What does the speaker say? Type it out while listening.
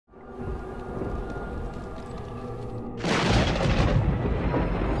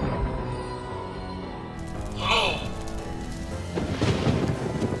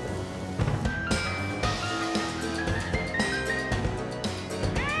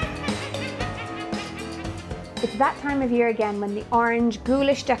It's that time of year again when the orange,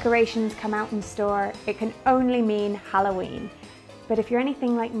 ghoulish decorations come out in store. It can only mean Halloween. But if you're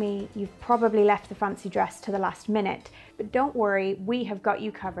anything like me, you've probably left the fancy dress to the last minute. But don't worry, we have got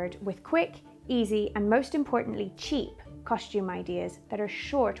you covered with quick, easy, and most importantly, cheap costume ideas that are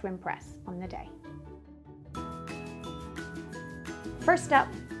sure to impress on the day. First up,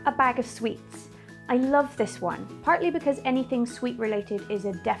 a bag of sweets. I love this one, partly because anything sweet related is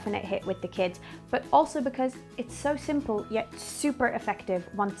a definite hit with the kids, but also because it's so simple yet super effective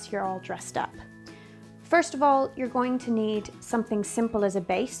once you're all dressed up. First of all, you're going to need something simple as a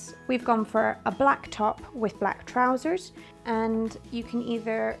base. We've gone for a black top with black trousers, and you can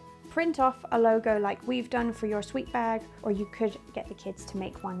either print off a logo like we've done for your sweet bag, or you could get the kids to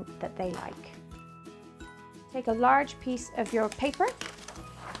make one that they like. Take a large piece of your paper,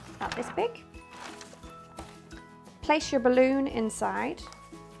 about this big. Place your balloon inside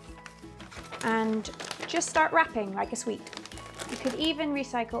and just start wrapping like a sweet. You could even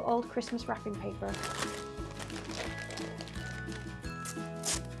recycle old Christmas wrapping paper.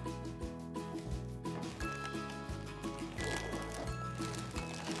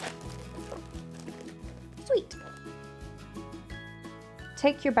 Sweet.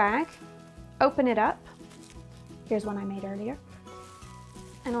 Take your bag, open it up. Here's one I made earlier.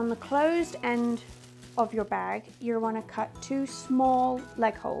 And on the closed end of your bag, you're going to cut 2 small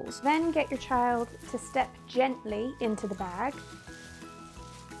leg holes. Then get your child to step gently into the bag,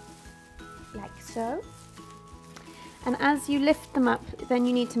 like so. And as you lift them up, then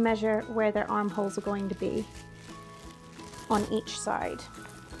you need to measure where their armholes are going to be on each side.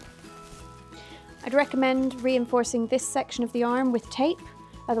 I'd recommend reinforcing this section of the arm with tape,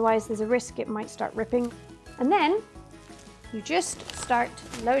 otherwise there's a risk it might start ripping. And then you just start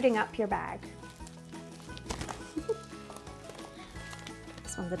loading up your bag.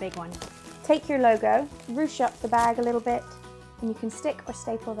 This one's a big one. Take your logo, ruche up the bag a little bit, and you can stick or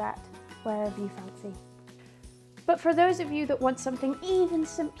staple that wherever you fancy. But for those of you that want something even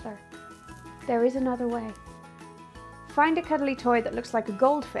simpler, there is another way. Find a cuddly toy that looks like a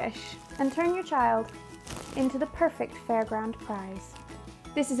goldfish and turn your child into the perfect fairground prize.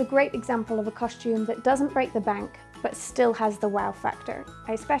 This is a great example of a costume that doesn't break the bank, but still has the wow factor.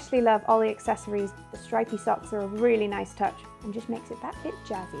 I especially love all the accessories. The stripy socks are a really nice touch and just makes it that bit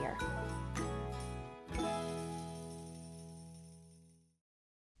jazzier.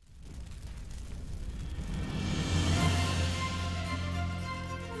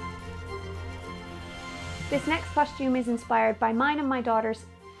 This next costume is inspired by mine and my daughter's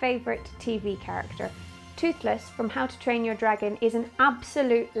favourite TV character. Toothless from How to Train Your Dragon is an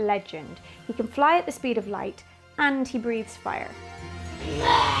absolute legend. He can fly at the speed of light and he breathes fire.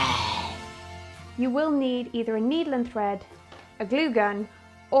 You will need either a needle and thread, a glue gun,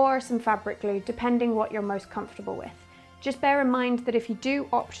 or some fabric glue, depending what you're most comfortable with. Just bear in mind that if you do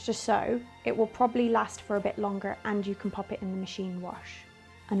opt to sew, it will probably last for a bit longer and you can pop it in the machine wash,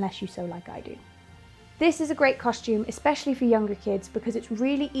 unless you sew like I do. This is a great costume, especially for younger kids, because it's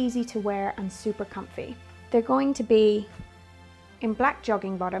really easy to wear and super comfy. They're going to be in black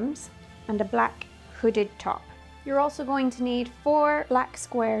jogging bottoms and a black hooded top. You're also going to need 4 black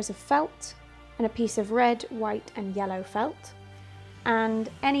squares of felt and a piece of red, white and yellow felt. And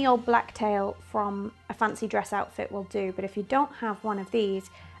any old black tail from a fancy dress outfit will do, but if you don't have one of these,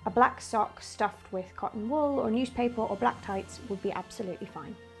 a black sock stuffed with cotton wool or newspaper or black tights would be absolutely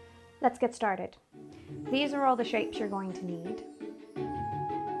fine. Let's get started. These are all the shapes you're going to need.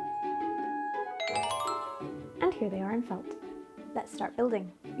 And here they are in felt. Let's start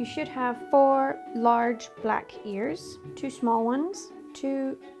building. You should have 4 large black ears, 2 small ones,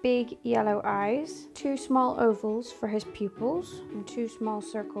 2 big yellow eyes, 2 small ovals for his pupils, and 2 small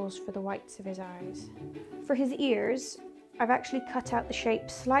circles for the whites of his eyes. For his ears, I've actually cut out the shape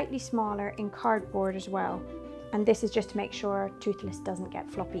slightly smaller in cardboard as well. And this is just to make sure Toothless doesn't get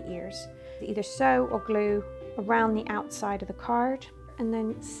floppy ears. Either sew or glue around the outside of the card and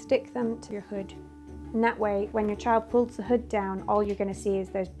then stick them to your hood. And that way, when your child pulls the hood down, all you're going to see is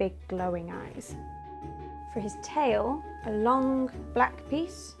those big glowing eyes. For his tail, a long black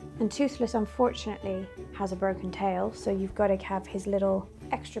piece. And Toothless, unfortunately, has a broken tail, so you've got to have his little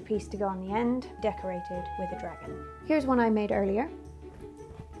extra piece to go on the end, decorated with a dragon. Here's one I made earlier.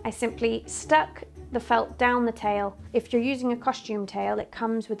 I simply stuck the felt down the tail. If you're using a costume tail, it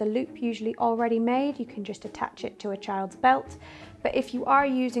comes with a loop usually already made. You can just attach it to a child's belt. But if you are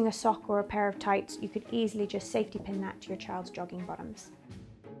using a sock or a pair of tights, you could easily just safety pin that to your child's jogging bottoms.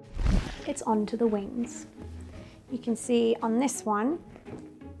 It's on to the wings. You can see on this one,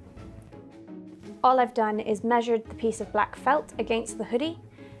 all I've done is measured the piece of black felt against the hoodie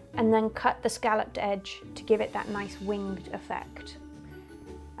and then cut the scalloped edge to give it that nice winged effect.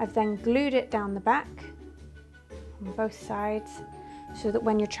 I've then glued it down the back on both sides so that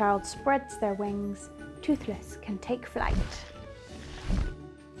when your child spreads their wings, Toothless can take flight.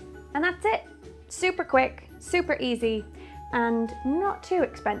 And that's it. Super quick, super easy, and not too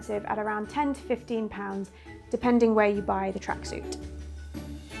expensive at around £10 to £15, depending where you buy the tracksuit.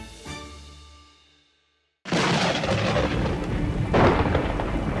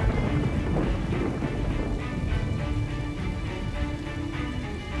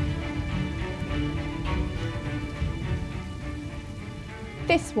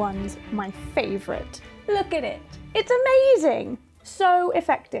 This one's my favourite. Look at it. It's amazing. So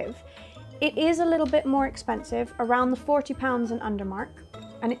effective. It is a little bit more expensive, around the £40 and under mark,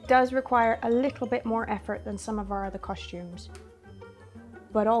 and it does require a little bit more effort than some of our other costumes.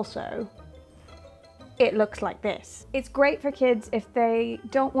 But also, it looks like this. It's great for kids if they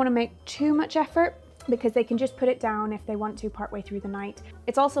don't want to make too much effort, because they can just put it down if they want to partway through the night.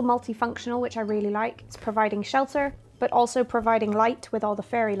 It's also multifunctional, which I really like. It's providing shelter, but also providing light with all the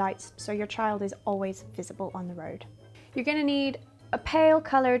fairy lights, so your child is always visible on the road. You're going to need a pale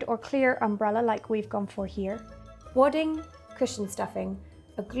coloured or clear umbrella like we've gone for here, wadding, cushion stuffing,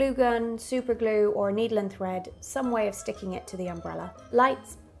 a glue gun, super glue or needle and thread, some way of sticking it to the umbrella,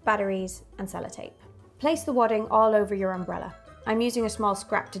 lights, batteries and sellotape. Place the wadding all over your umbrella. I'm using a small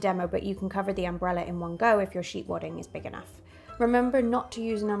scrap to demo, but you can cover the umbrella in one go if your sheet wadding is big enough. Remember not to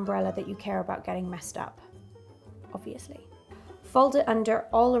use an umbrella that you care about getting messed up, obviously. Fold it under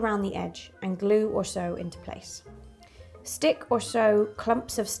all around the edge and glue or sew into place. Stick or sew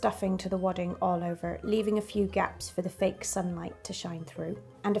clumps of stuffing to the wadding all over, leaving a few gaps for the fake sunlight to shine through.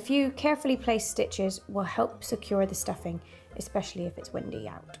 And a few carefully placed stitches will help secure the stuffing, especially if it's windy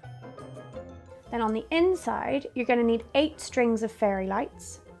out. Then on the inside, you're going to need 8 strings of fairy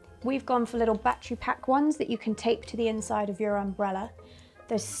lights. We've gone for little battery pack ones that you can tape to the inside of your umbrella.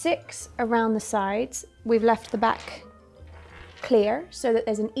 There's 6 around the sides. We've left the back clear so that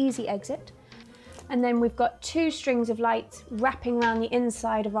there's an easy exit. And then we've got 2 strings of lights wrapping around the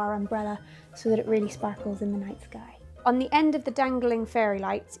inside of our umbrella so that it really sparkles in the night sky. On the end of the dangling fairy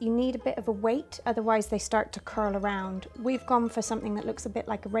lights, you need a bit of a weight, otherwise they start to curl around. We've gone for something that looks a bit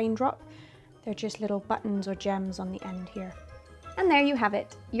like a raindrop. They're just little buttons or gems on the end here. And there you have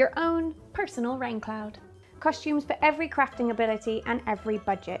it, your own personal rain cloud. Costumes for every crafting ability and every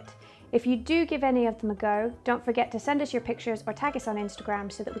budget. If you do give any of them a go, don't forget to send us your pictures or tag us on Instagram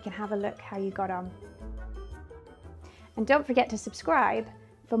so that we can have a look how you got on. And don't forget to subscribe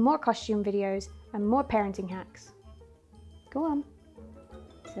for more costume videos and more parenting hacks. Go on,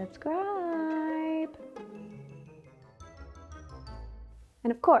 subscribe.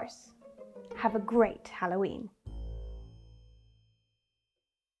 And of course, have a great Halloween.